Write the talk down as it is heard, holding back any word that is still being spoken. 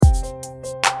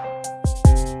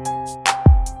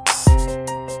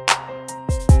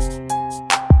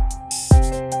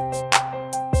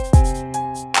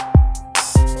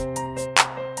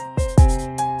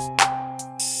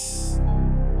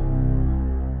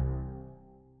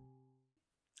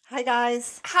Hi,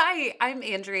 guys. Hi, I'm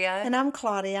Andrea. And I'm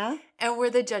Claudia. And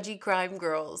we're the Judgy Crime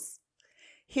Girls.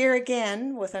 Here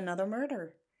again with another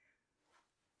murder.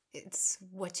 It's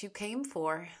what you came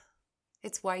for.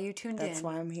 It's why you tuned in. That's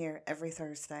why I'm here every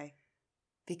Thursday.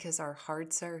 Because our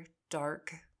hearts are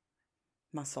dark.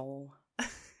 My soul.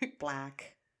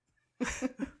 Black.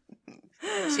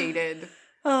 Jaded.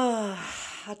 Oh,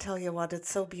 I'll tell you what, it's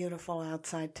so beautiful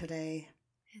outside today.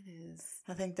 It is.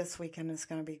 I think this weekend is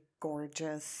going to be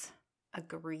gorgeous.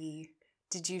 Agree.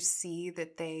 Did you see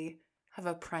that they have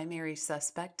a primary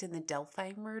suspect in the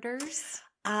Delphi murders?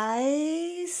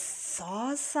 I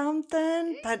saw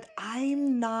something, but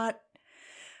I'm not...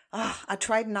 I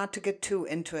tried not to get too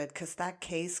into it because that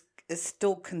case is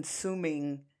still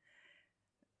consuming...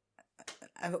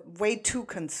 way too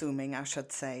consuming, I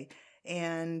should say.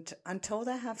 And until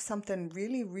they have something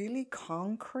really, really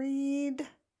concrete...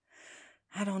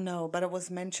 I don't know, but it was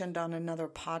mentioned on another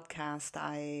podcast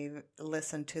I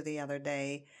listened to the other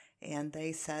day, and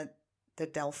they said the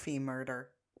Delphi murder.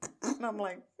 And I'm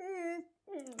like,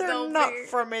 they're Delphi. not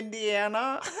from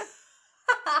Indiana.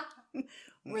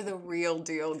 We're the real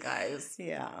deal, guys.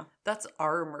 Yeah. That's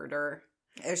our murder.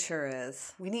 It sure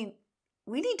is. We need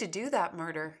to do that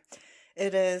murder.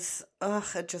 It is. Ugh,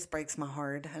 it just breaks my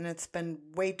heart, and it's been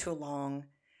way too long.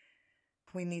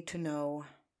 We need to know.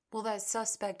 Well, that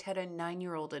suspect had a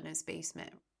 9-year-old in his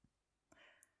basement.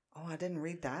 Oh, I didn't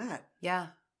read that. Yeah.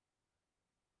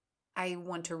 I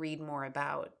want to read more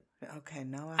about. Okay,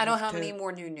 no, I don't have any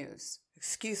more new news.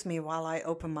 Excuse me while I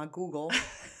open my Google.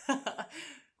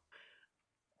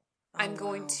 I'm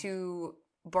going to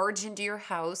barge into your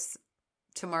house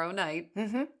tomorrow night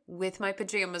with my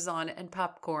pajamas on and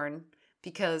popcorn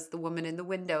because The Woman in the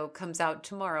Window comes out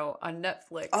tomorrow on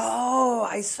Netflix. Oh,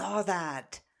 I saw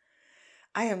that.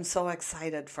 I am so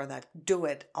excited for that. Do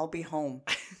it. I'll be home.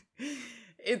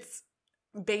 It's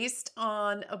based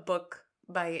on a book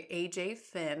by A.J.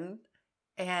 Finn,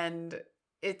 and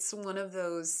it's one of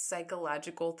those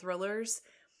psychological thrillers.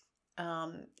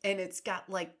 And it's got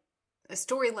like a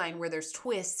storyline where there's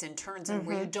twists and turns and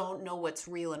where you don't know what's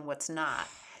real and what's not.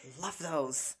 I love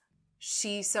those.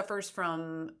 She suffers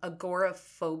from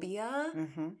agoraphobia.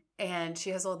 And she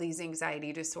has all these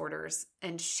anxiety disorders.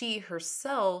 And she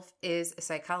herself is a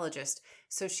psychologist.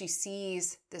 So she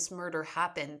sees this murder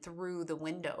happen through the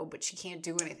window, but she can't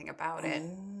do anything about it.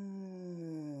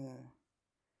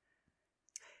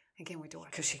 I can't wait to watch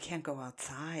it. Because she can't go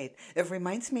outside. It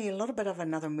reminds me a little bit of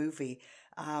another movie.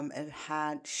 It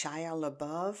had Shia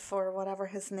LaBeouf or whatever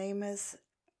his name is.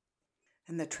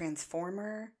 And the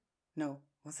Transformer. No,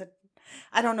 was it?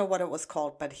 I don't know what it was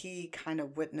called, but he kind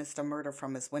of witnessed a murder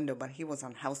from his window, but he was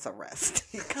on house arrest.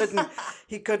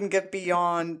 He couldn't get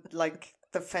beyond like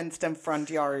the fenced-in front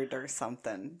yard or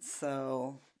something.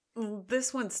 So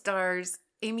this one stars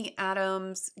Amy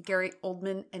Adams, Gary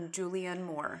Oldman, and Julianne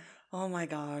Moore. Oh my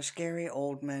gosh, Gary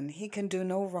Oldman. He can do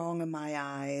no wrong in my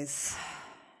eyes.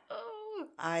 Oh.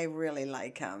 I really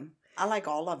like him. I like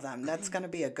all of them. That's going to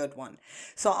be a good one.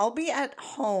 So I'll be at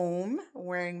home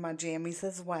wearing my jammies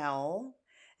as well.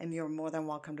 And you're more than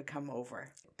welcome to come over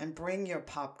and bring your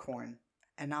popcorn.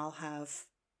 And I'll have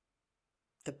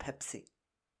the Pepsi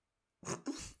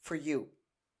for you.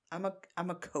 I'm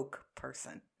a Coke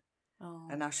person. Oh.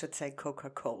 And I should say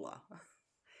Coca-Cola.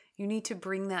 You need to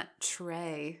bring that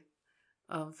tray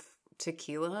of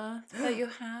tequila that you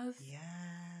have.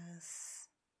 Yes.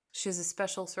 She has a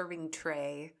special serving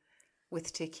tray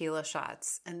with tequila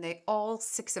shots, and all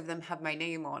 6 of them have my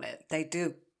name on it. They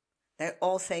do. They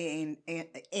all say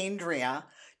Andrea.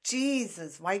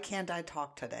 Jesus, why can't I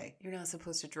talk today? You're not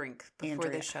supposed to drink before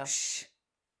Andrea. the show. Shh.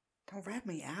 Don't rat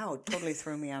me out. Totally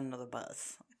threw me under the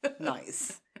bus.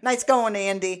 Nice. Nice going,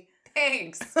 Andy.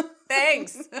 Thanks.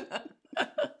 Thanks.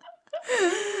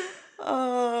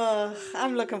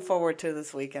 I'm looking forward to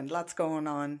this weekend. Lots going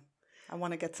on. I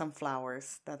want to get some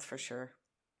flowers. That's for sure.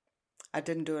 I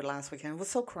didn't do it last weekend. It was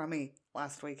so crummy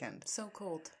last weekend. So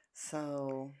cold.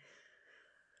 So,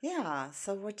 yeah.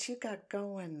 So what you got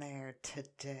going there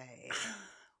today?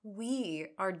 We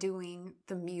are doing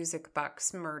the music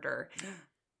box murder.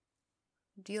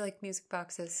 Do you like music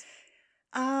boxes?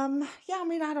 Yeah, I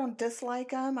mean, I don't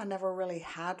dislike them. I never really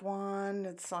had one.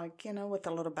 It's like, with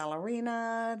a little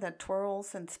ballerina that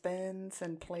twirls and spins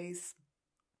and plays,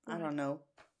 I don't know,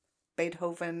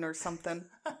 Beethoven or something.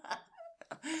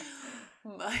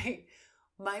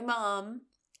 My mom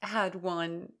had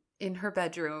one in her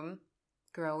bedroom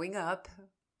growing up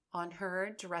on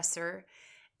her dresser.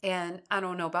 And I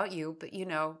don't know about you, but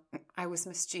I was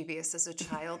mischievous as a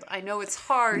child. I know it's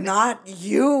hard. Not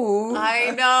you.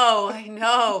 I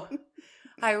know.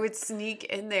 I would sneak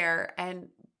in there and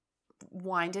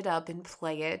wind it up and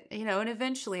play it, and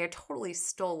eventually I totally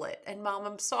stole it. And Mom,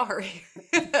 I'm sorry.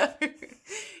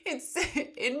 It's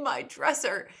in my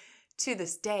dresser to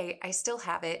this day. I still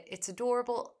have it. It's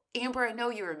adorable. Amber, I know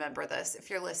you remember this if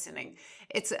you're listening.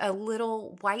 It's a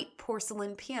little white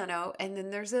porcelain piano, and then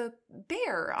there's a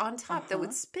bear on top that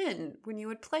would spin when you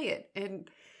would play it. And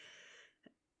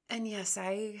yes,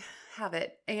 I have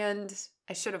it, and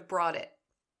I should have brought it.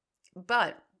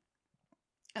 But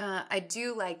I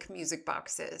do like music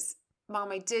boxes.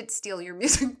 Mom, I did steal your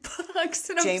music box,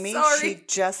 and I'm Jamie, sorry. she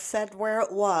just said where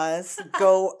it was.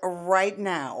 Go right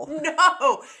now.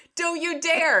 No, don't you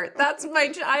dare. That's my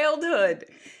childhood.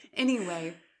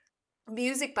 Anyway,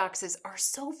 music boxes are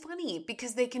so funny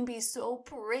because they can be so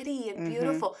pretty and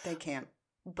beautiful. They can.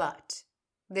 But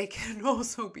they can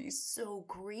also be so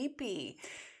creepy.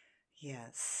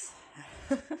 Yes.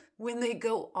 When they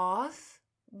go off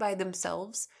by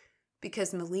themselves,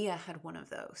 because Malia had one of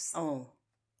those. Oh.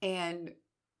 And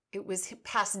it was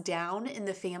passed down in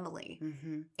the family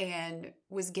and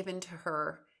was given to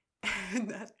her. And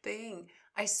that thing,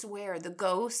 I swear, the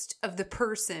ghost of the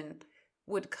person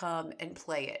would come and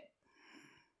play it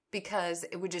because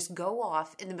it would just go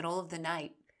off in the middle of the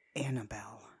night.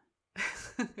 Annabelle.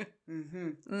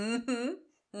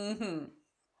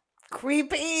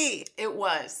 Creepy. It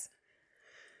was.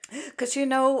 Because,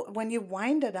 when you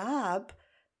wind it up.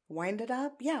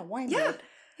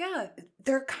 Yeah.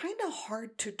 They're kind of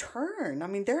hard to turn. I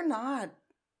mean, they're not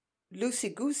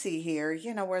loosey-goosey here,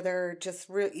 where they're just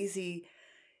real easy.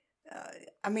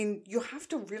 You have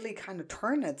to really kind of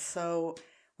turn it. So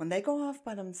when they go off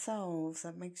by themselves,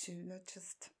 that makes you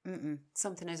just,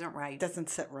 something isn't right. Doesn't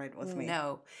sit right with me.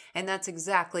 No. And that's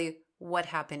exactly what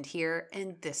happened here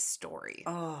in this story.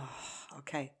 Oh,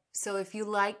 okay. So if you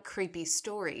like creepy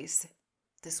stories,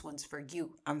 this one's for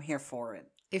you. I'm here for it.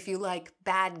 If you like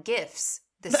bad gifts,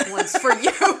 this one's for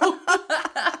you.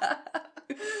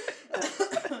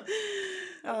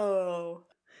 Oh.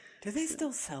 Do they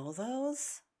still sell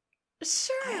those?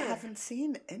 Sure. I haven't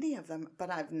seen any of them, but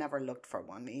I've never looked for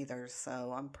one either,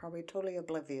 so I'm probably totally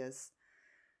oblivious.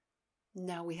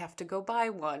 Now we have to go buy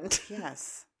one.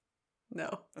 Yes.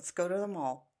 No. Let's go to the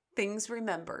mall. Things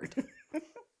remembered.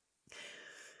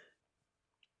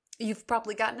 You've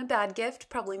probably gotten a bad gift,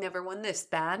 probably never one this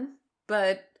bad,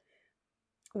 but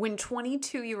when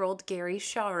 22-year-old Gary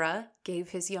Shara gave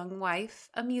his young wife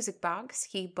a music box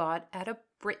he bought at a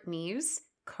Brittany's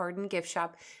card and gift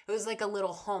shop, it was like a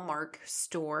little Hallmark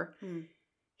store.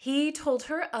 He told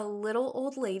her a little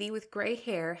old lady with gray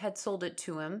hair had sold it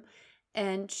to him,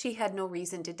 and she had no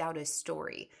reason to doubt his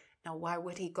story. Now, why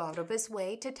would he go out of his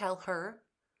way to tell her?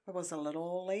 It was a little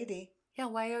old lady. Yeah,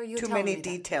 why are you Too telling many me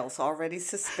details, already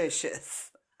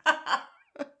suspicious.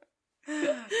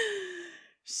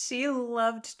 She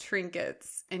loved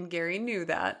trinkets, and Gary knew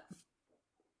that.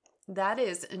 That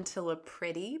is until a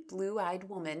pretty, blue-eyed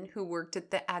woman who worked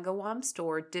at the Agawam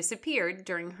store disappeared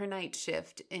during her night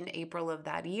shift in April of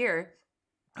that year.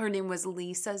 Her name was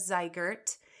Lisa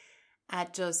Zeigert.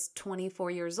 At just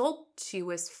 24 years old, she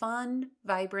was fun,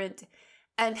 vibrant,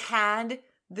 and had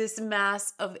this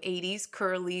mass of 80s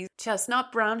curly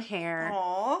chestnut brown hair.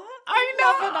 Aw, I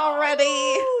love it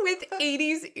already. With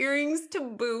 80s earrings to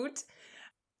boot.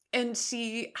 And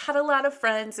she had a lot of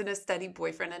friends and a steady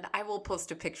boyfriend, and I will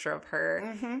post a picture of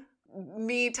her.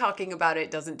 Me talking about it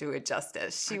doesn't do it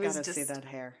justice. She was just see that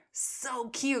hair. So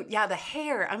cute. Yeah, the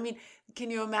hair. I mean,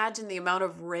 can you imagine the amount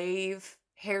of rave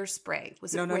hairspray?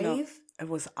 Was it rave? No. It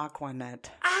was Aquanet.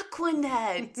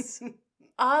 Aquanet.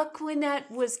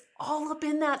 Aquanet was all up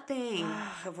in that thing.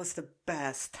 It was the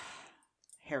best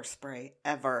hairspray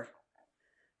ever.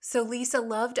 So Lisa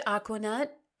loved Aquanet.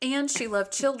 And she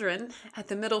loved children at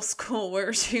the middle school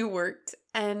where she worked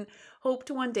and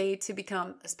hoped one day to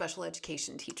become a special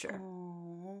education teacher.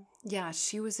 Aww. Yeah,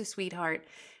 she was a sweetheart.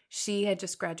 She had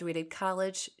just graduated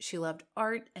college. She loved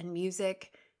art and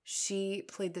music. She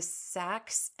played the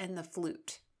sax and the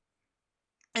flute.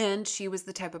 And she was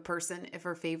the type of person, if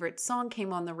her favorite song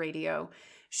came on the radio,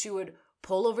 she would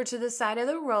pull over to the side of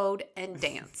the road and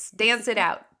dance. Dance it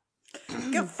out.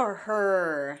 Good for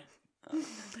her.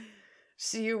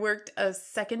 She worked a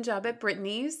second job at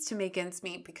Brittany's to make ends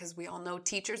meet because we all know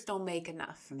teachers don't make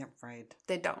enough. Yeah, right.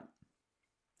 They don't.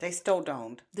 They still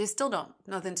don't. They still don't.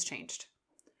 Nothing's changed.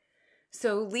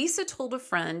 So Lisa told a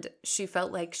friend she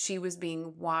felt like she was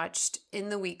being watched in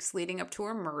the weeks leading up to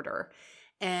her murder.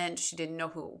 And she didn't know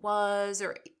who it was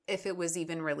or if it was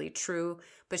even really true.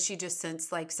 But she just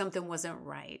sensed like something wasn't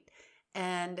right.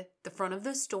 And the front of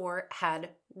the store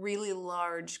had really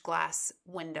large glass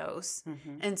windows.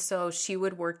 And so she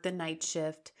would work the night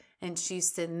shift and she's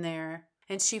sitting there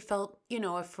and she felt,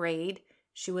 afraid.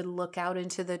 She would look out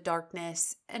into the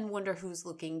darkness and wonder who's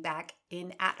looking back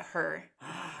in at her.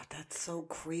 Ah, that's so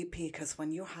creepy, because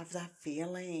when you have that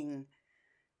feeling,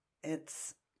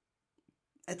 it's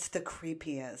the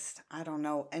creepiest. I don't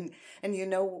know. And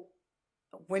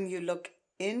when you look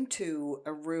into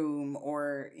a room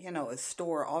or, a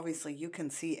store, obviously you can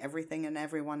see everything and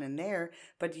everyone in there,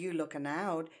 but you looking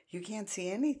out, you can't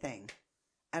see anything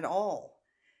at all.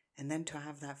 And then to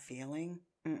have that feeling,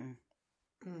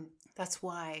 That's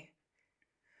why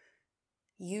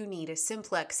you need a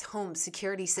Simplex home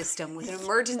security system with an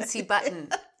emergency button.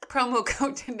 Promo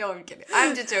code. No, I'm kidding.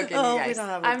 I'm just joking, you guys. We don't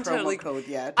have a promo code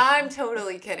yet. I'm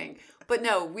totally kidding. But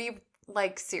no, we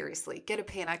seriously, get a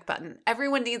panic button.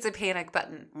 Everyone needs a panic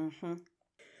button. Mm-hmm.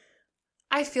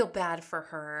 I feel bad for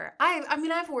her. I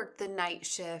mean, I've worked the night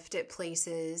shift at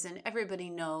places, and everybody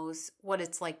knows what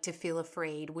it's like to feel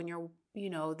afraid when you're,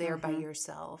 there by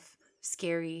yourself.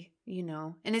 Scary,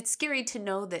 And it's scary to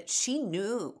know that she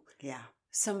knew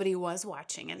somebody was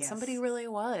watching, and somebody really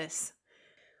was.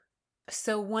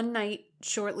 So one night,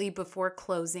 shortly before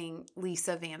closing,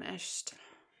 Lisa vanished.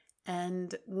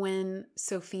 And when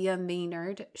Sophia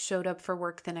Maynard showed up for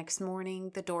work the next morning,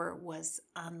 the door was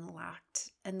unlocked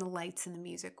and the lights and the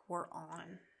music were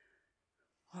on.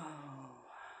 Oh.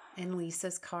 And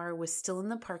Lisa's car was still in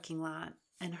the parking lot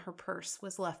and her purse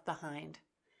was left behind.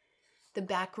 The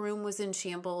back room was in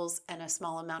shambles and a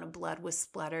small amount of blood was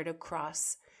splattered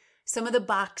across some of the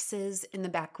boxes in the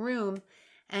back room,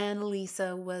 and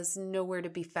Lisa was nowhere to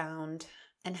be found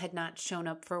and had not shown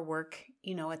up for work,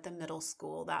 at the middle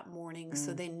school that morning.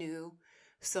 So they knew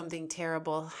something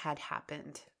terrible had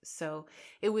happened. So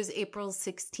it was April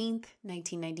 16th,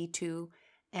 1992.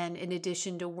 And in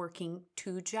addition to working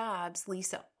 2 jobs,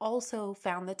 Lisa also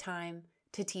found the time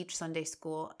to teach Sunday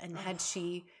school. And had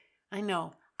she, I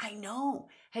know,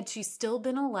 had she still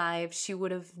been alive, she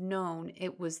would have known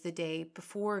it was the day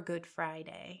before Good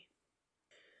Friday.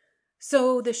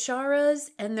 So the Sharas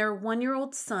and their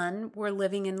 1-year-old son were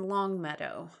living in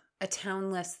Longmeadow, a town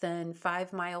less than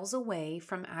 5 miles away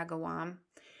from Agawam.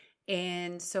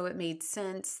 And so it made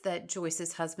sense that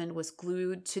Joyce's husband was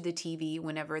glued to the TV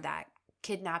whenever that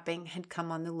kidnapping had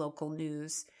come on the local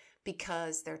news,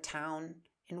 because their town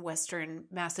in western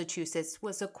Massachusetts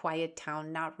was a quiet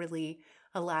town. Not really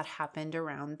a lot happened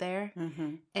around there.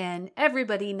 Mm-hmm. And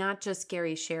everybody, not just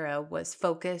Gary Shara, was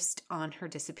focused on her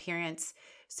disappearance.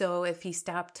 So if he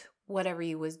stopped whatever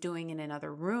he was doing in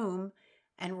another room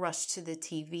and rushed to the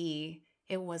TV,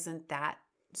 it wasn't that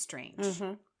strange.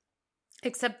 Mm-hmm.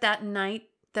 Except that night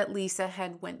that Lisa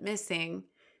had went missing,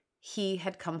 he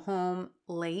had come home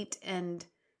late, and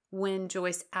when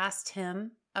Joyce asked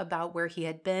him about where he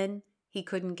had been, he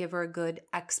couldn't give her a good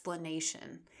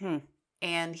explanation.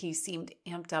 And he seemed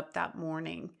amped up that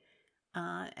morning.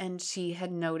 And she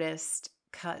had noticed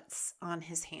cuts on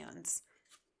his hands.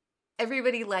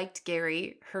 Everybody liked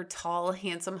Gary, her tall,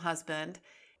 handsome husband.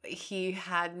 He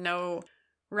had no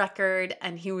record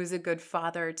and he was a good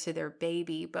father to their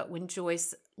baby. But when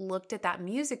Joyce looked at that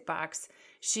music box,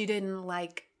 she didn't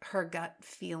like her gut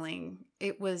feeling.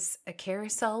 It was a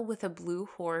carousel with a blue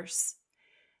horse,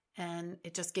 and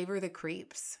it just gave her the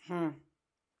creeps.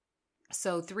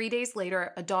 So 3 days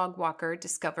later, a dog walker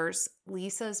discovers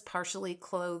Lisa's partially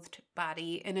clothed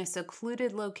body in a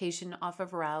secluded location off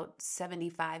of Route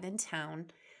 75 in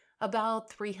town, about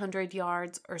 300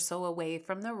 yards or so away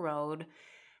from the road.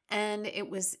 And it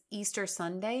was Easter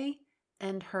Sunday,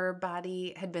 and her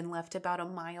body had been left about a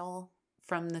mile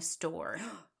from the store.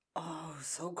 Oh,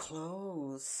 so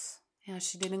close. Yeah,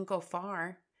 she didn't go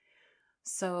far.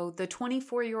 So the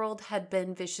 24-year-old had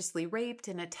been viciously raped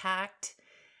and attacked,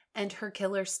 and her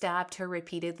killer stabbed her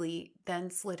repeatedly, then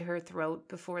slit her throat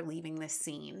before leaving the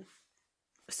scene.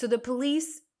 So the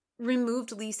police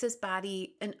removed Lisa's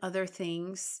body and other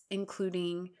things,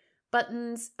 including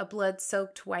buttons, a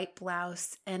blood-soaked white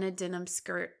blouse, and a denim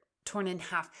skirt torn in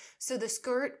half. So the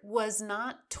skirt was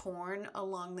not torn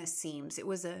along the seams. It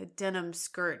was a denim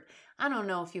skirt. I don't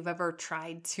know if you've ever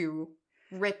tried to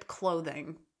rip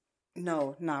clothing.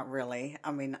 No, not really.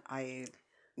 I mean,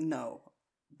 no.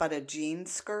 But a jean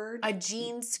skirt? A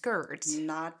jean skirt.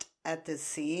 Not at the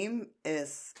seam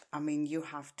is, you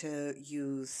have to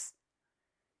use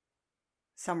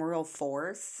some real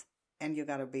force, and you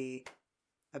got to be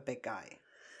a big guy.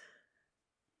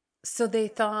 So they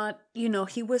thought,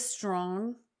 he was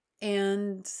strong,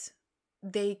 and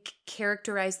they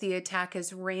characterized the attack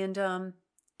as random,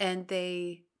 and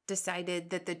they decided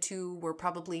that the two were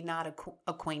probably not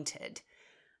acquainted.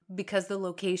 Because the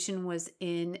location was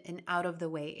in an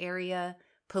out-of-the-way area,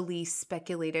 police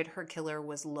speculated her killer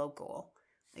was local.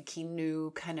 Like, he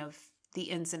knew kind of the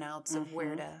ins and outs of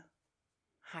where to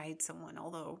hide someone,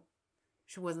 although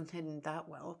she wasn't hidden that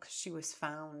well because she was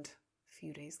found a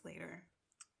few days later.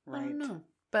 Right. I don't know.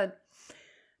 But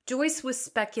Joyce was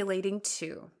speculating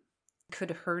too.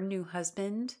 Could her new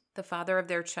husband, the father of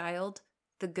their child,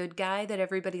 the good guy that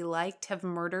everybody liked, have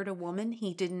murdered a woman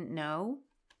he didn't know?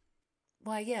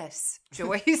 Why, yes,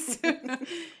 Joyce.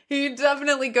 He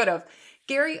definitely could have.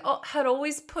 Gary had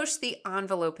always pushed the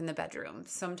envelope in the bedroom,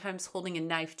 sometimes holding a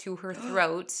knife to her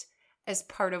throat as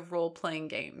part of role-playing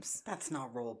games. That's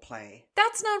not role play.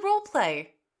 That's not role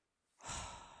play.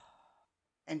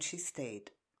 And she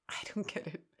stayed. I don't get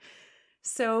it.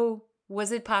 So,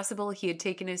 was it possible he had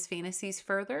taken his fantasies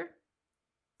further?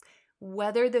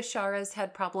 Whether the Sharas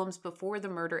had problems before the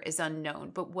murder is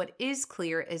unknown, but what is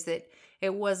clear is that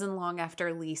it wasn't long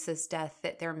after Lisa's death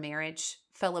that their marriage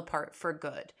fell apart for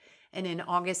good. And in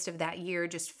August of that year,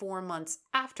 just 4 months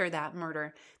after that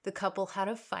murder, the couple had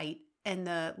a fight and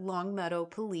the Longmeadow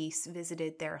police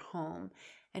visited their home.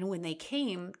 And when they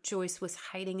came, Joyce was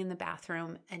hiding in the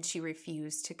bathroom and she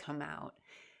refused to come out.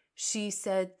 She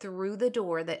said through the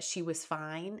door that she was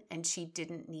fine and she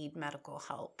didn't need medical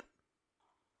help.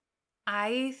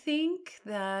 I think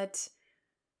that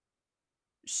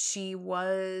she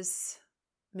was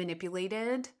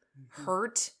manipulated,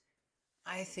 hurt.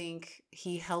 I think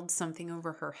he held something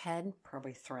over her head.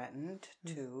 Probably threatened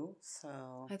too.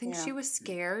 So I think she was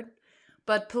scared.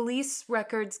 But police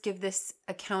records give this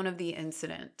account of the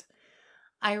incident.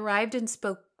 I arrived and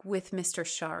spoke with Mr.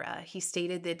 Shara. He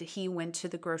stated that he went to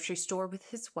the grocery store with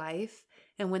his wife,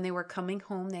 and when they were coming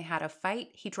home, they had a fight.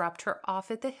 He dropped her off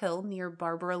at the hill near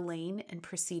Barbara Lane and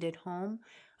proceeded home.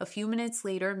 A few minutes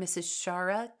later, Mrs.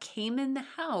 Shara came in the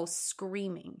house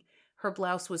screaming. Her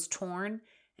blouse was torn,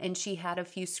 and she had a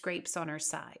few scrapes on her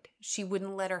side. She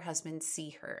wouldn't let her husband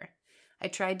see her. I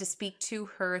tried to speak to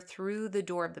her through the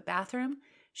door of the bathroom.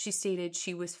 She stated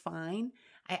she was fine.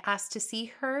 I asked to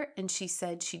see her, and she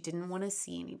said she didn't want to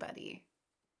see anybody.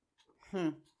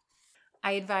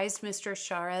 I advised Mr.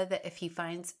 Shara that if he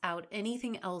finds out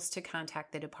anything else to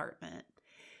contact the department.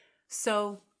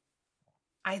 So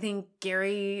I think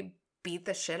Gary beat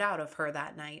the shit out of her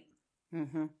that night.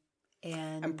 Mm-hmm.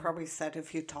 And probably said,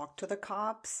 if you talk to the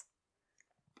cops,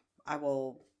 I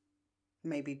will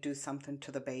maybe do something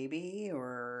to the baby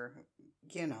or,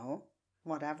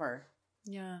 whatever.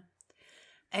 Yeah.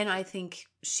 And I think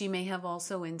she may have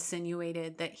also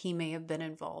insinuated that he may have been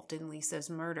involved in Lisa's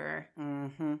murder.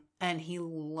 Mm-hmm. And he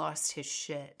lost his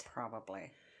shit.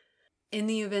 Probably. In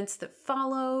the events that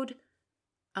followed,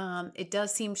 it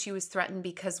does seem she was threatened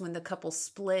because when the couple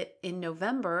split in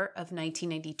November of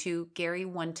 1992, Gary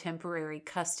won temporary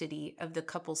custody of the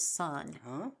couple's son.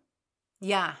 Huh?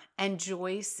 Yeah, and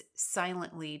Joyce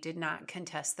silently did not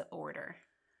contest the order.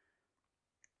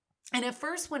 And at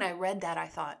first when I read that, I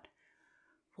thought,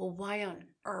 well, why on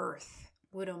earth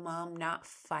would a mom not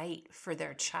fight for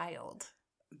their child?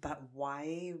 But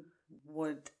why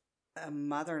would a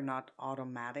mother not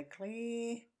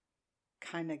automatically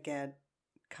kind of get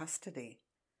custody?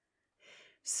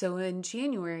 So in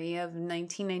January of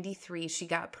 1993, she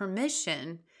got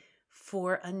permission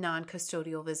for a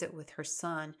non-custodial visit with her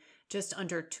son, just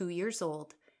under 2 years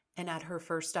old. And at her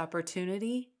first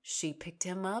opportunity, she picked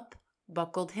him up,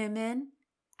 buckled him in,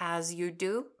 as you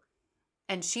do,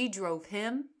 and she drove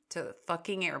him to the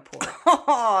fucking airport.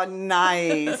 Oh,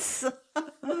 nice.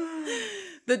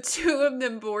 The two of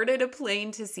them boarded a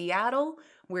plane to Seattle,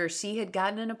 where she had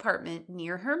gotten an apartment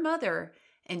near her mother,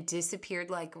 and disappeared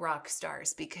like rock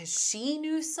stars because she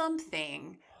knew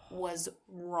something was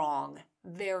wrong,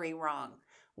 very wrong,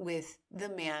 with the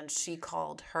man she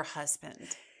called her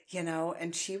husband.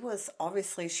 And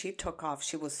she took off.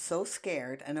 She was so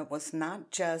scared, and it was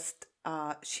not just,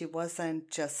 she wasn't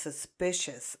just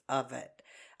suspicious of it.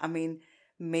 I mean,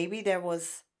 maybe there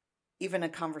was even a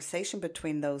conversation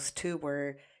between those two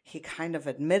where he kind of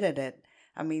admitted it.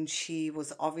 I mean, she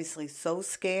was obviously so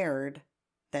scared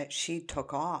that she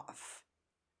took off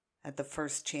at the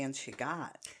first chance she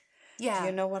got. Yeah. Do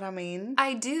you know what I mean?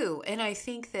 I do. And I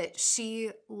think that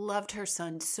she loved her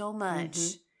son so much.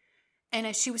 Mm-hmm.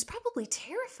 And she was probably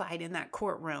terrified in that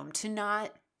courtroom to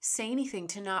not say anything,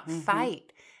 to not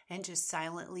fight, and just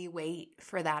silently wait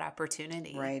for that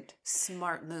opportunity. Right.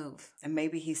 Smart move. And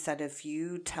maybe he said, if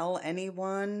you tell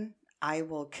anyone, I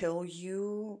will kill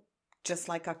you just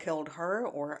like I killed her,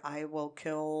 or I will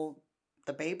kill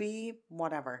the baby,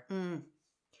 whatever.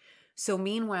 So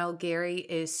meanwhile, Gary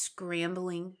is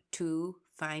scrambling to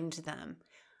find them.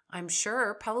 I'm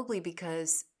sure probably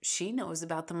because she knows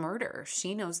about the murder.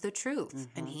 She knows the truth,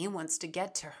 and he wants to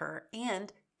get to her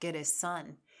and get his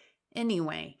son.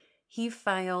 Anyway, he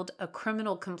filed a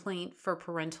criminal complaint for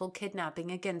parental kidnapping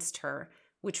against her,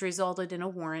 which resulted in a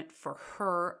warrant for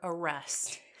her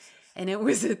arrest. And it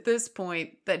was at this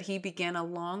point that he began a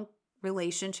long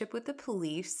relationship with the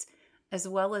police, as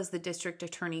well as the district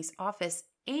attorney's office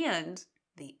and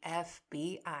the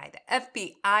FBI. The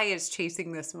FBI is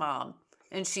chasing this mom.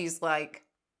 And she's like,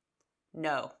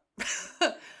 no,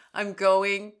 I'm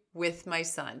going with my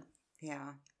son. Yeah.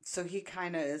 So he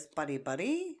kind of is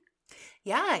buddy-buddy?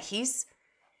 Yeah,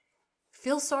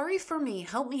 feel sorry for me.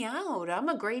 Help me out. I'm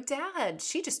a great dad.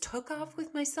 She just took off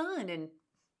with my son. And,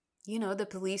 the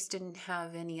police didn't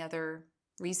have any other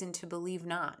reason to believe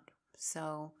not.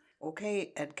 So.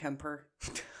 Okay, Ed Kemper.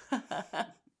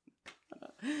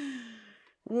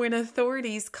 When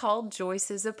authorities called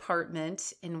Joyce's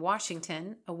apartment in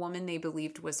Washington, a woman they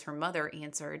believed was her mother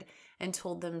answered and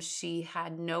told them she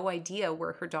had no idea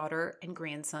where her daughter and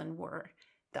grandson were.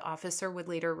 The officer would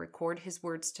later record his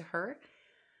words to her.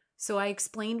 So I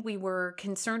explained we were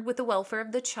concerned with the welfare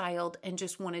of the child and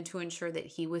just wanted to ensure that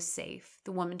he was safe.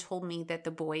 The woman told me that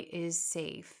the boy is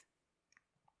safe.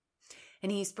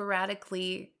 And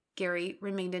Gary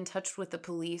remained in touch with the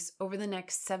police over the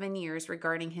next 7 years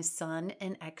regarding his son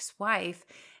and ex-wife.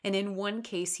 And in one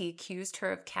case, he accused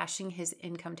her of cashing his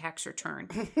income tax return.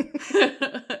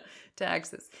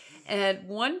 Taxes. And at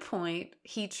one point,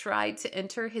 he tried to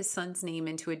enter his son's name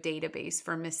into a database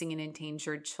for missing and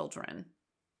endangered children.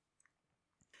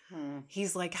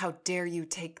 He's like, how dare you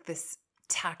take this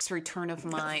tax return of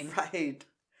mine? Right.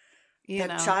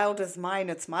 That child is mine.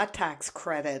 It's my tax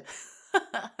credit.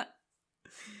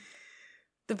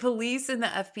 The police and the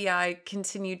FBI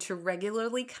continued to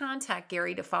regularly contact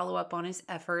Gary to follow up on his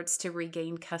efforts to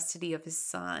regain custody of his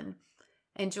son.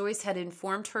 And Joyce had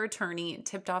informed her attorney and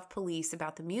tipped off police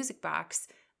about the music box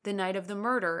the night of the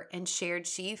murder and shared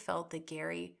she felt that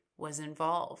Gary was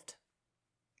involved.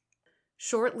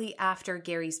 Shortly after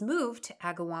Gary's move to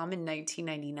Agawam in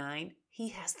 1999, he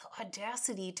has the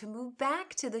audacity to move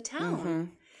back to the town. Mm-hmm.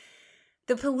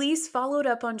 The police followed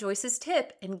up on Joyce's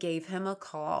tip and gave him a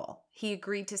call. He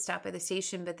agreed to stop at the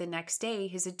station, but the next day,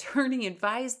 his attorney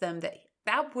advised them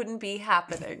that wouldn't be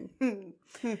happening.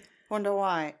 Wonder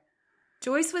why.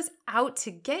 Joyce was out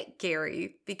to get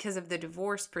Gary because of the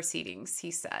divorce proceedings, he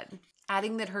said,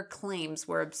 adding that her claims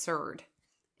were absurd,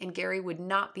 and Gary would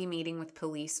not be meeting with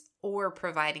police or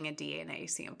providing a DNA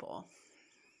sample.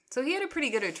 So he had a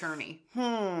pretty good attorney.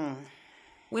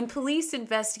 When police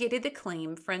investigated the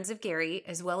claim, friends of Gary,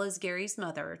 as well as Gary's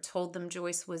mother, told them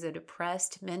Joyce was a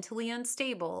depressed, mentally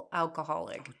unstable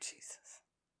alcoholic. Oh, Jesus.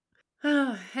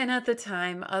 And at the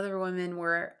time, other women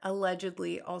were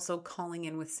allegedly also calling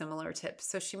in with similar tips,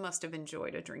 so she must have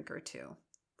enjoyed a drink or two.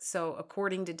 So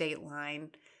according to Dateline,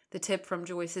 the tip from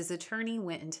Joyce's attorney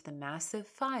went into the massive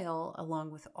file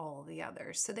along with all the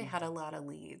others, so they had a lot of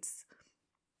leads.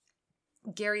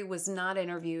 Gary was not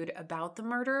interviewed about the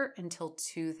murder until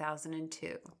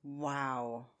 2002.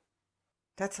 Wow.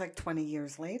 That's like 20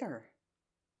 years later.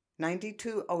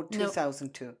 92? Oh,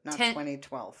 2002, not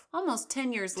 2012. Almost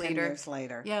 10 years 10 later. years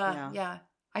later. Yeah.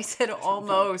 I said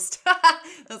almost.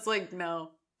 That's like,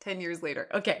 no, 10 years later.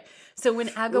 Okay. So when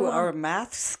Agawam... Our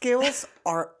math skills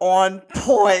are on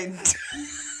point.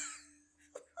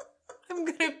 I'm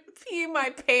going to pee my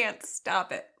pants.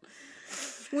 Stop it.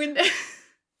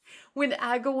 When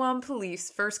Agawam police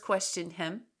first questioned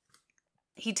him,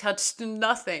 he touched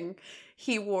nothing.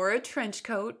 He wore a trench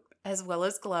coat as well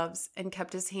as gloves and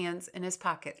kept his hands in his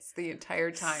pockets the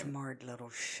entire time. Smart little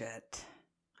shit.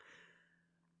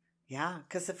 Yeah,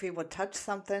 because if he would touch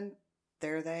something,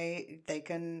 there they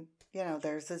can,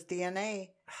 there's his DNA.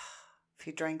 If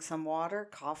he drank some water,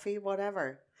 coffee,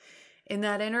 whatever. In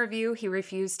that interview, he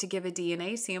refused to give a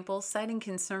DNA sample, citing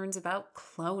concerns about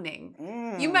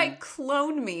cloning. You might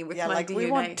clone me with my DNA.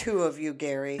 We want two of you,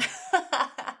 Gary.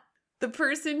 The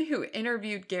person who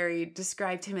interviewed Gary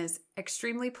described him as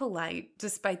extremely polite,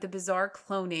 despite the bizarre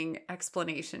cloning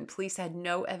explanation. Police had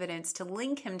no evidence to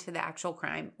link him to the actual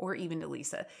crime or even to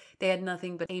Lisa. They had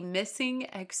nothing but a missing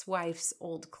ex-wife's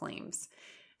old claims.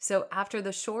 So after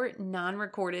the short,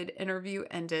 non-recorded interview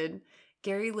ended,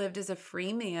 Gary lived as a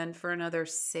free man for another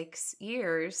 6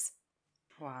 years.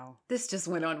 Wow. This just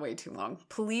went on way too long.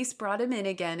 Police brought him in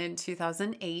again in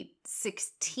 2008,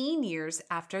 16 years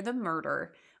after the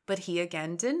murder, but he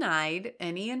again denied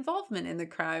any involvement in the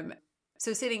crime.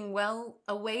 So sitting well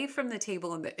away from the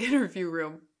table in the interview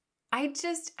room, I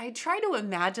try to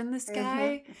imagine this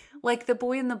guy like the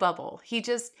boy in the bubble. He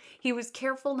was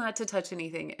careful not to touch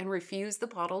anything and refused the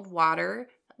bottled water.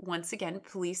 Once again,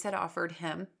 police had offered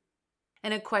him.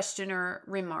 And a questioner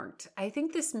remarked, I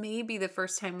think this may be the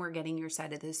first time we're getting your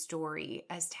side of the story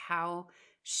as to how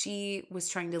she was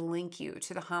trying to link you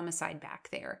to the homicide back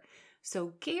there.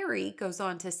 So Gary goes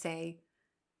on to say,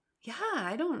 yeah,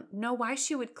 I don't know why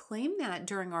she would claim that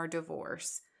during our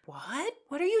divorce. What?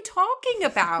 What are you talking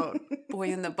about?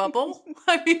 Boy in the bubble?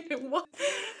 I mean, what?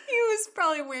 He was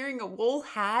probably wearing a wool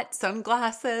hat,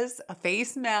 sunglasses, a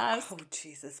face mask. Oh,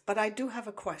 Jesus. But I do have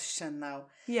a question, though.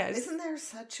 Yes. Isn't there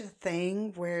such a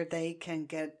thing where they can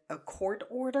get a court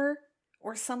order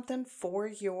or something for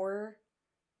your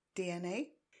DNA?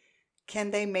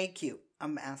 Can they make you?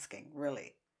 I'm asking,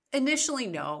 really. Initially,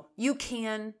 no. You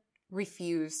can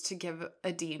refuse to give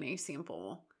a DNA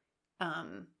sample.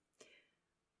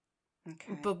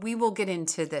 Okay. But we will get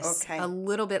into this a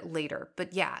little bit later.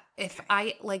 But yeah, if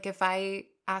I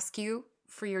ask you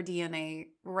for your DNA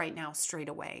right now straight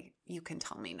away, you can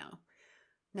tell me no.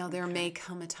 Now, there may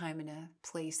come a time and a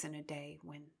place and a day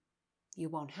when you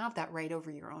won't have that right over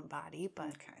your own body, but...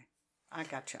 Okay. I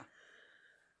gotcha.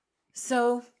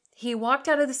 So he walked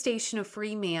out of the station a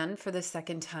free man for the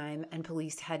second time, and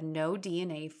police had no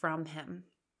DNA from him.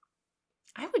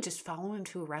 I would just follow him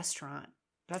to a restaurant.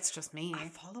 That's just me. I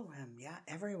follow him, yeah,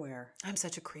 everywhere. I'm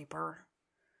such a creeper.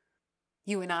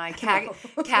 You and I,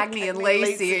 Cagney and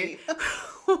Lacey,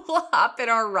 we'll hop in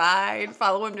our ride,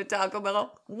 follow him to Taco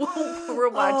Bell. We're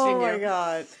watching you. Oh, my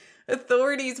God.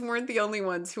 Authorities weren't the only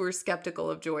ones who were skeptical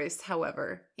of Joyce,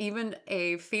 however. Even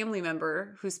a family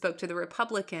member who spoke to the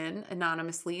Republican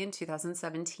anonymously in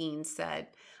 2017 said,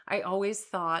 I always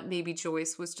thought maybe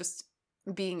Joyce was just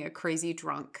being a crazy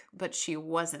drunk, but she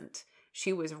wasn't.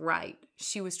 She was right.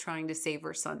 She was trying to save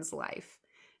her son's life.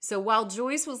 So while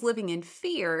Joyce was living in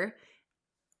fear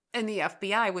and the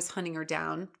FBI was hunting her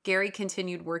down, Gary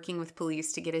continued working with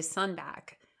police to get his son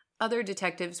back. Other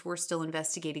detectives were still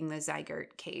investigating the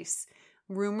Zygarde case.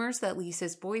 Rumors that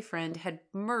Lisa's boyfriend had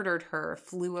murdered her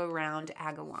flew around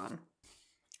Agawam.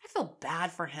 I feel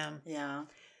bad for him. Yeah.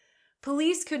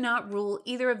 Police could not rule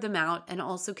either of them out and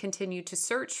also continued to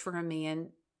search for a man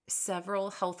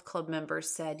several health club members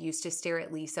said used to stare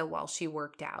at Lisa while she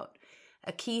worked out.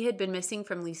 A key had been missing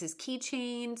from Lisa's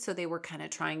keychain, so they were kind of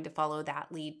trying to follow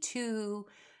that lead too.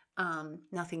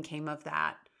 Nothing came of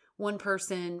that. One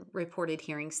person reported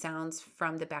hearing sounds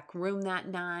from the back room that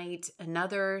night.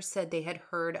 Another said they had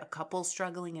heard a couple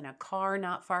struggling in a car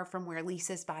not far from where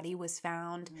Lisa's body was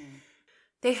found.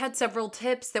 They had several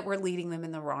tips that were leading them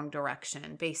in the wrong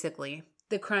direction, basically.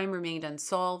 The crime remained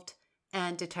unsolved,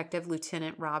 and Detective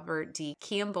Lieutenant Robert D.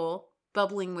 Campbell,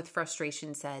 bubbling with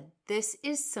frustration, said, this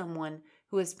is someone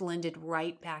who has blended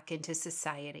right back into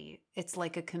society. It's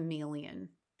like a chameleon.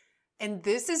 And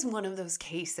this is one of those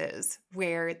cases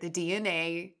where the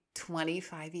DNA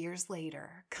 25 years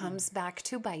later comes back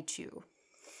to bite you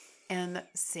and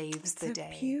saves the day.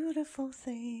 It's a beautiful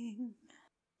thing.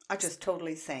 I just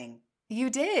totally sang. You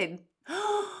did.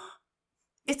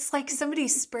 It's like somebody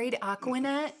sprayed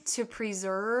Aquanet to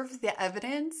preserve the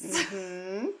evidence.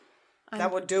 Mm-hmm.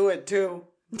 That would do it too.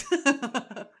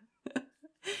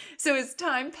 So as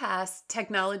time passed,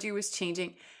 technology was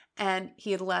changing, and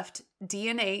he had left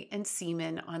DNA and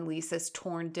semen on Lisa's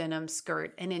torn denim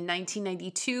skirt. And in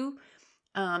 1992,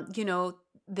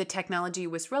 the technology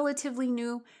was relatively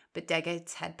new, but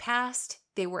decades had passed.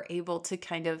 They were able to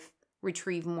kind of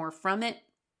retrieve more from it.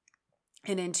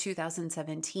 And in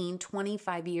 2017,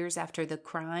 25 years after the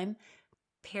crime,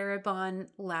 Parabon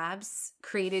Labs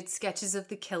created sketches of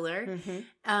the killer.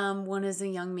 Mm-hmm. One as a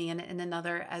young man and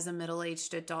another as a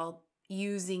middle-aged adult,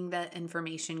 using the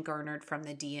information garnered from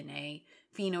the DNA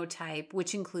phenotype,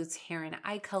 which includes hair and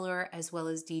eye color, as well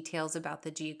as details about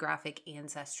the geographic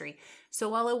ancestry. So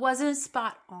while it wasn't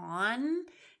spot on,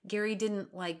 Gary didn't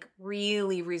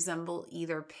really resemble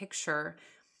either picture.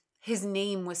 His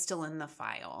name was still in the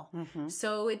file. Mm-hmm.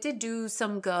 So it did do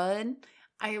some good.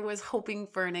 I was hoping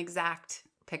for an exact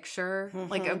picture.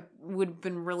 Mm-hmm. It would have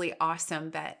been really awesome,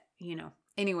 but,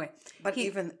 anyway. But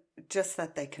even just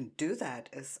that they can do that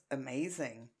is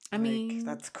amazing. I mean,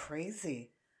 that's crazy.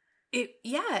 It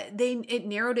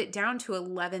narrowed it down to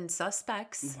 11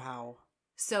 suspects. Wow.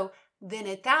 So then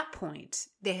at that point,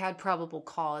 they had probable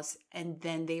cause, and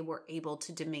then they were able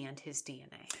to demand his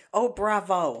DNA. Oh,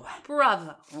 bravo.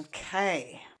 Bravo.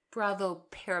 Okay. Bravo,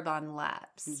 Parabon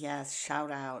Labs. Yes,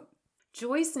 shout out.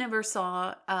 Joyce never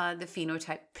saw the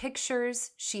phenotype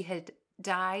pictures. She had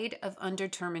died of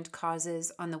undetermined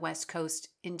causes on the West Coast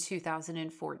in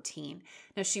 2014.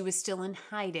 Now, she was still in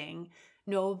hiding.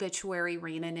 No obituary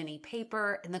ran in any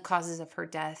paper, and the causes of her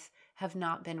death have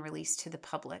not been released to the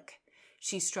public.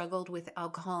 She struggled with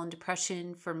alcohol and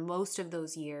depression for most of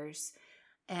those years,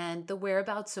 and the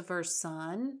whereabouts of her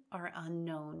son are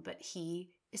unknown, but he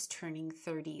is turning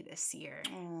 30 this year.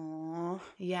 Aww.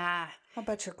 Yeah. I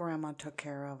bet your grandma took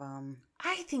care of him.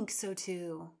 I think so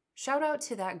too. Shout out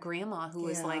to that grandma who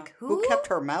was like, who kept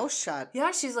her mouth shut.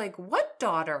 Yeah, she's like, what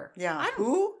daughter? Yeah,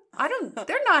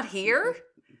 they're not here.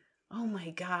 Oh my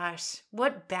gosh,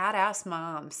 what badass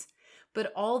moms.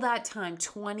 But all that time,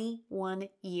 21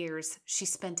 years, she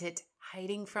spent it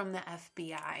hiding from the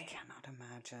FBI. I cannot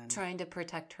imagine. Trying to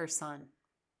protect her son.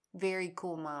 Very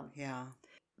cool mom. Yeah.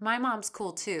 My mom's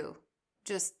cool too.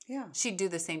 Just, she'd do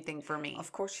the same thing for me.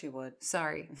 Of course she would.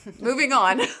 Sorry. Moving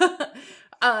on.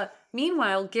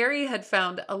 Meanwhile, Gary had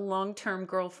found a long-term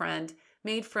girlfriend,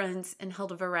 made friends, and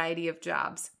held a variety of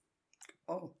jobs.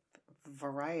 Oh,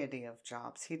 variety of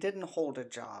jobs. He didn't hold a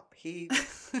job.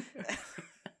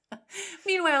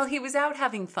 Meanwhile, he was out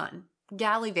having fun,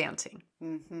 gallivanting.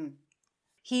 Mm-hmm.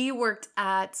 He worked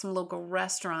at some local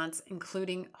restaurants,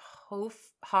 including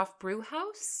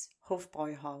Hofbrauhaus?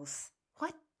 Hofbräuhaus.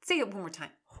 What? Say it one more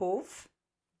time.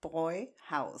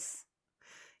 Hofbräuhaus.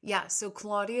 Yeah, so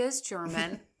Claudia is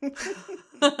German.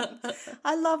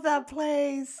 I love that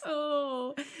place.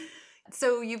 Oh.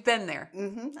 So you've been there?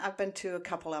 Mm-hmm. I've been to a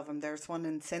couple of them. There's one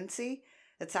in Cincy.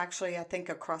 It's actually, I think,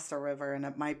 across the river, and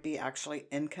it might be actually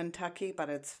in Kentucky,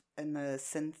 but it's in the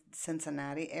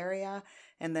Cincinnati area,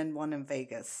 and then one in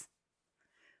Vegas.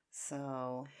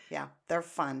 So, yeah, they're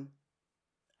fun.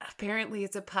 Apparently,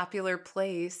 it's a popular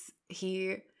place.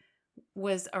 He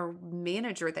was a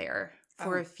manager there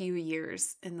for a few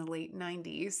years in the late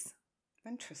 90s.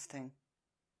 Interesting.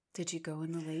 Did you go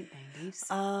in the late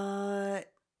 90s?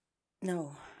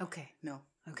 No. Okay. No.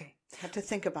 Okay. Had to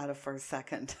think about it for a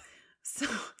second. So,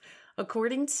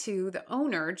 according to the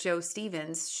owner, Joe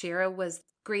Stevens, Shara was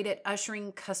great at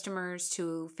ushering customers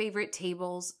to favorite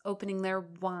tables, opening their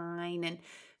wine, and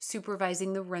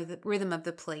supervising the rhythm of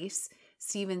the place.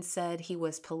 Stevens said he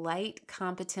was polite,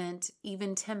 competent,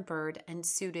 even-tempered, and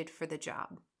suited for the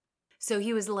job. So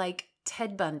he was like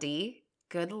Ted Bundy,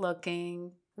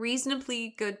 good-looking,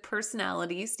 reasonably good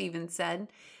personality, Stevens said.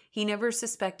 He never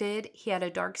suspected he had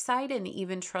a dark side and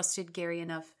even trusted Gary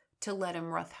enough to let him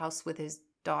roughhouse with his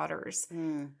daughters.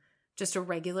 Just a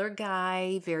regular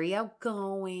guy, very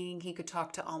outgoing. He could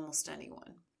talk to almost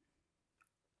anyone.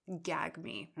 Gag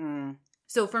me.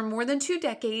 So for more than 2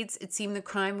 decades, it seemed the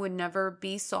crime would never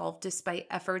be solved despite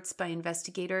efforts by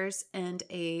investigators and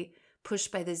a push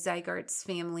by the Zygarts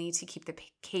family to keep the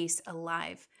case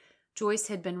alive. Joyce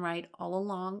had been right all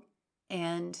along,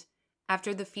 and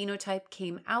after the phenotype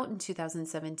came out in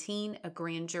 2017, a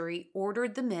grand jury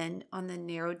ordered the men on the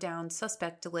narrowed-down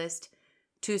suspect list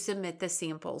to submit the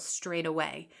samples straight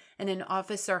away, and an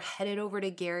officer headed over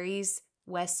to Gary's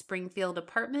West Springfield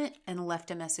apartment and left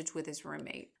a message with his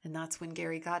roommate. And that's when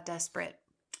Gary got desperate.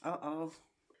 Uh-oh.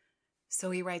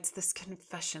 So he writes this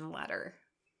confession letter.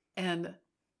 And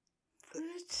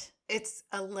it's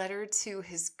a letter to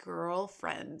his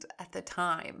girlfriend at the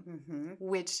time,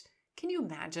 which, can you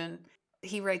imagine?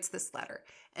 He writes this letter,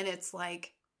 and it's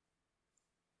like,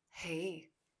 hey,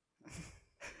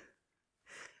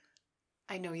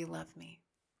 I know you love me.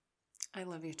 I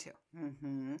love you too.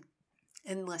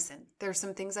 And listen, there's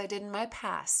some things I did in my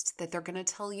past that they're going to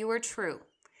tell you are true.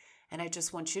 And I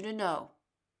just want you to know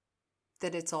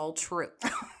that it's all true.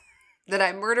 That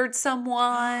I murdered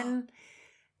someone,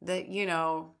 that, you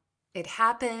know, it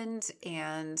happened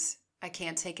and I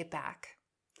can't take it back.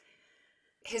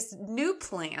 His new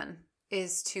plan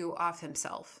is to off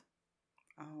himself.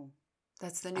 Oh.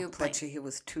 That's the new plan. I bet you he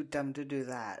was too dumb to do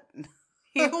that.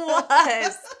 He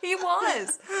was. He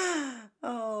was.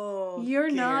 Oh, you're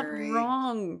Gary. not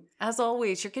wrong. As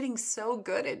always, you're getting so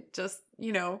good at just,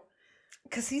 you know.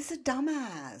 Because he's a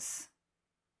dumbass.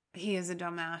 He is a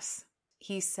dumbass.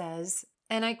 He says,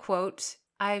 and I quote,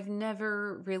 I've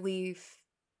never really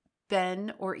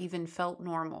been or even felt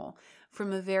normal.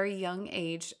 From a very young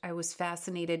age, I was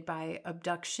fascinated by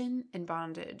abduction and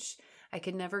bondage. I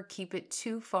could never keep it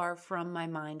too far from my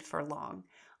mind for long.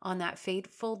 On that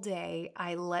fateful day,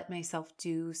 I let myself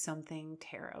do something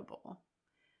terrible.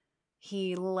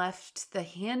 He left the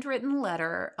handwritten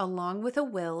letter along with a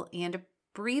will and a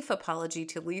brief apology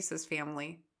to Lisa's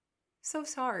family. So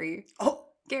sorry,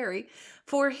 Gary,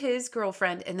 for his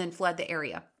girlfriend, and then fled the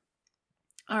area.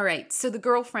 All right, so the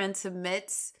girlfriend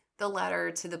submits the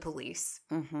letter to the police.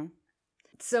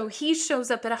 So he shows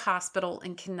up at a hospital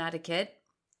in Connecticut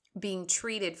being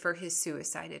treated for his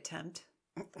suicide attempt.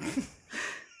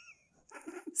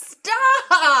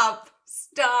 Stop.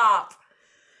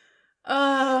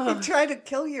 You try to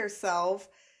kill yourself.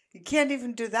 You can't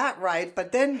even do that right.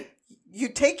 But then you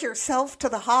take yourself to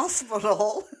the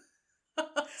hospital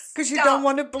because you don't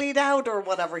want to bleed out or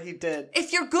whatever he did.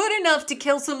 If you're good enough to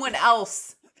kill someone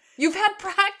else, you've had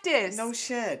practice. No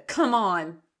shit. Come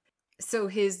on. So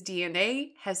his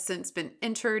DNA has since been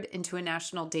entered into a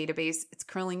national database. It's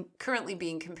currently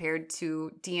being compared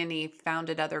to DNA found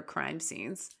at other crime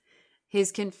scenes.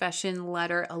 His confession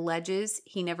letter alleges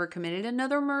he never committed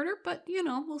another murder, but,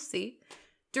 we'll see.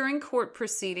 During court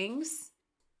proceedings,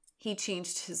 he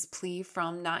changed his plea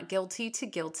from not guilty to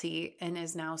guilty and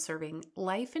is now serving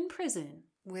life in prison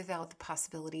without the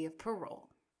possibility of parole.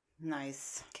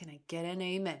 Nice. Can I get an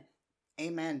amen?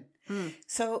 Amen.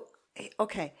 So,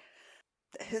 okay.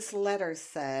 His letter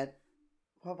said,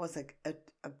 what was it?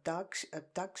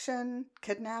 Abduction,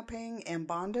 kidnapping, and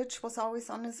bondage was always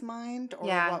on his mind? Or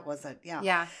what was it?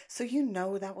 Yeah. So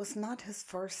that was not his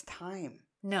first time.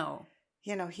 No.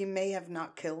 He may have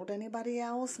not killed anybody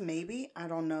else, maybe. I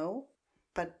don't know.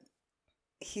 But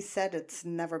he said it's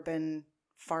never been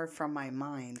far from my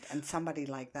mind. And somebody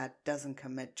like that doesn't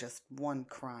commit just one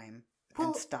crime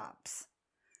and stops.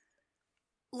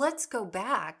 Let's go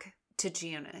back to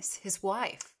Janice, his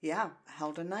wife. Yeah,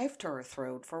 held a knife to her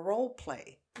throat for role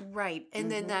play. Right.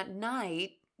 And then that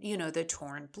night, the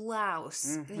torn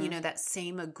blouse, that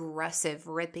same aggressive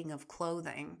ripping of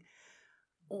clothing.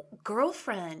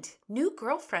 New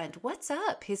girlfriend, what's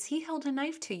up? Has he held a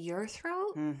knife to your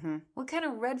throat? What kind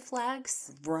of red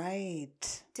flags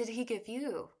did he give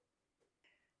you?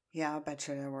 Yeah, I bet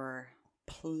you there were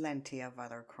plenty of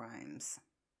other crimes.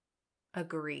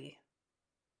 Agree.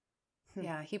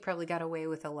 Yeah, he probably got away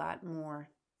with a lot more.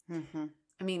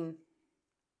 I mean,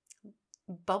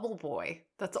 Bubble Boy.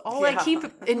 That's all I keep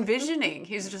envisioning.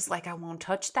 He's just like, I won't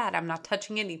touch that. I'm not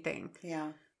touching anything.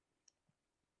 Yeah.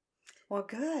 Well,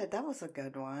 good. That was a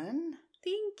good one.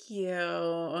 Thank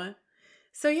you.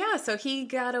 So he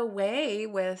got away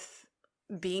with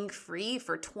being free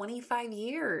for 25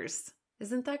 years.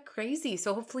 Isn't that crazy?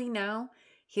 So hopefully now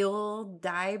he'll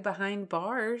die behind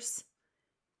bars.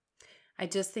 I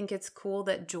just think it's cool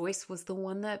that Joyce was the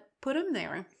one that put him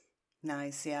there.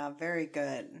 Nice. Yeah, very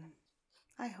good.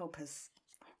 I hope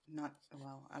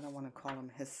I don't want to call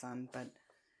him his son, but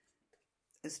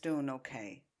is doing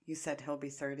okay. You said he'll be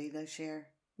 30 this year?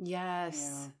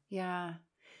 Yes. Yeah.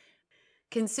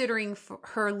 Considering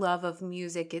her love of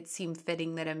music, it seemed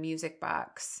fitting that a music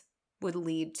box would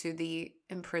lead to the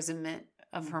imprisonment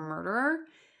of her murderer.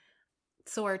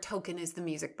 So our token is the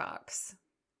music box.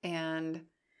 And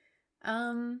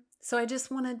so I just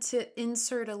wanted to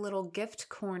insert a little gift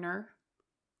corner.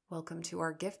 Welcome to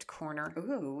our gift corner.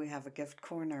 Ooh, we have a gift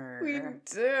corner. We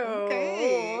do.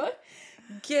 Okay.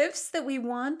 Gifts that we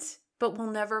want, but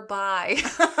we'll never buy.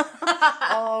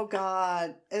 Oh,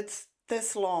 God. It's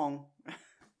this long.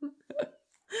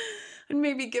 And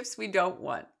maybe gifts we don't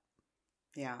want.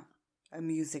 Yeah. A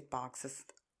music box is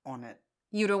on it.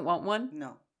 You don't want one?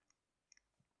 No.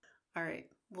 All right.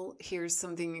 Well, here's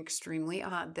something extremely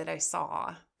odd that I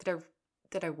saw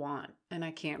that I want, and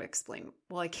I can't explain.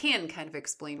 Well, I can kind of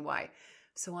explain why.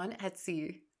 So on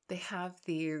Etsy, they have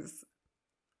these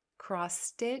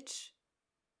cross-stitch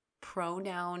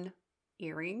pronoun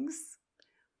earrings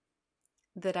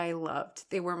that I loved.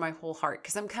 They were my whole heart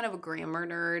because I'm kind of a grammar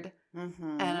nerd,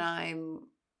 and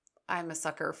I'm a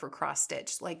sucker for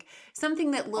cross-stitch. Like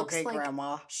something that looks like... Okay,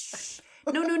 Grandma.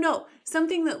 No.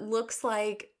 Something that looks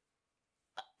like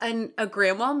a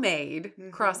grandma made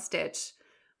cross-stitch.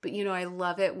 But, I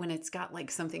love it when it's got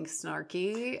like something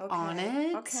snarky on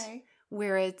it. Okay.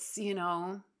 Where it's,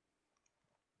 I'll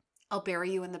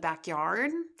bury you in the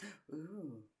backyard.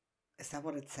 Ooh. Is that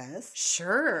what it says?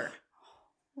 Sure.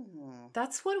 Oh.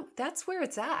 That's where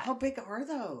it's at. How big are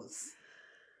those?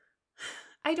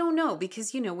 I don't know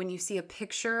because, when you see a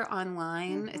picture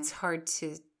online, it's hard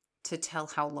to tell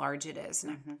how large it is.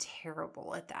 And I'm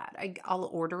terrible at that. I'll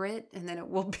order it and then it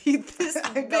will be this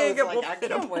big. I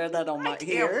can't wear that on my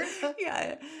ear.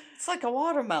 Yeah. It's like a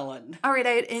watermelon. All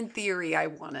right. In theory, I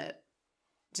want it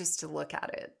just to look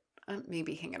at it.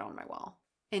 Maybe hang it on my wall.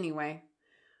 Anyway,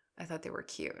 I thought they were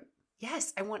cute.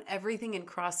 Yes, I want everything in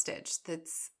cross stitch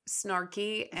that's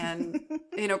snarky and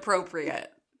inappropriate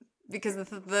because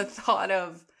the thought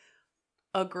of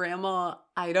a grandma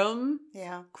item,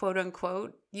 quote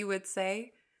unquote, you would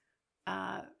say,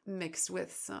 mixed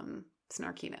with some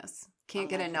snarkiness. Can't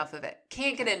get enough of it.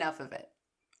 Can't get enough of it.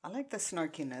 I like the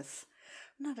snarkiness.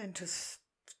 I'm not into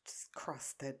cross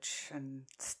stitch and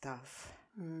stuff.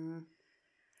 I don't know.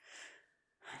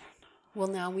 Well,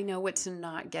 now we know what to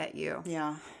not get you.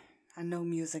 Yeah. And no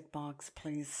music box,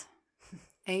 please.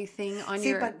 Anything on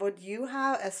See, but what you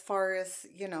have as far as,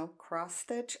 cross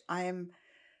stitch, I'm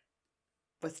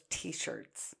with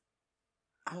t-shirts.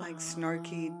 I like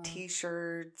snarky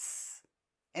t-shirts,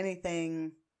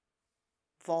 anything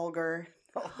vulgar,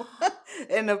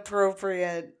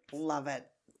 inappropriate, love it.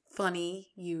 funny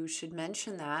you should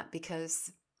mention that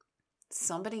because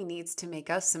somebody needs to make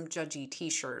us some judgy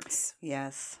t-shirts.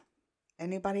 Yes.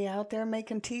 Anybody out there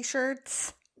making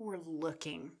t-shirts? We're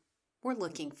looking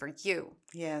for you.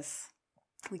 Yes.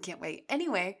 We can't wait.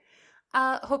 Anyway,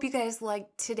 hope you guys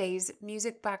liked today's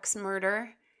Music Box Murder.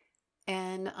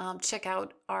 And check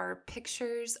out our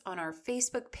pictures on our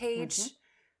Facebook page.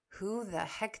 Who the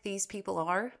heck these people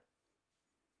are?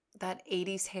 That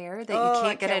 80s hair that you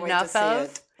can't get enough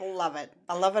of. Love it.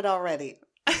 I love it already.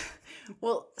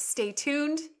 Well, stay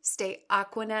tuned. Stay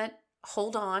Aquanet.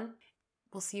 Hold on.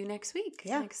 We'll see you next week.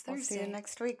 Yeah, next Thursday. We'll see you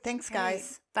next week. Thanks,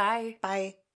 guys. Bye. Bye.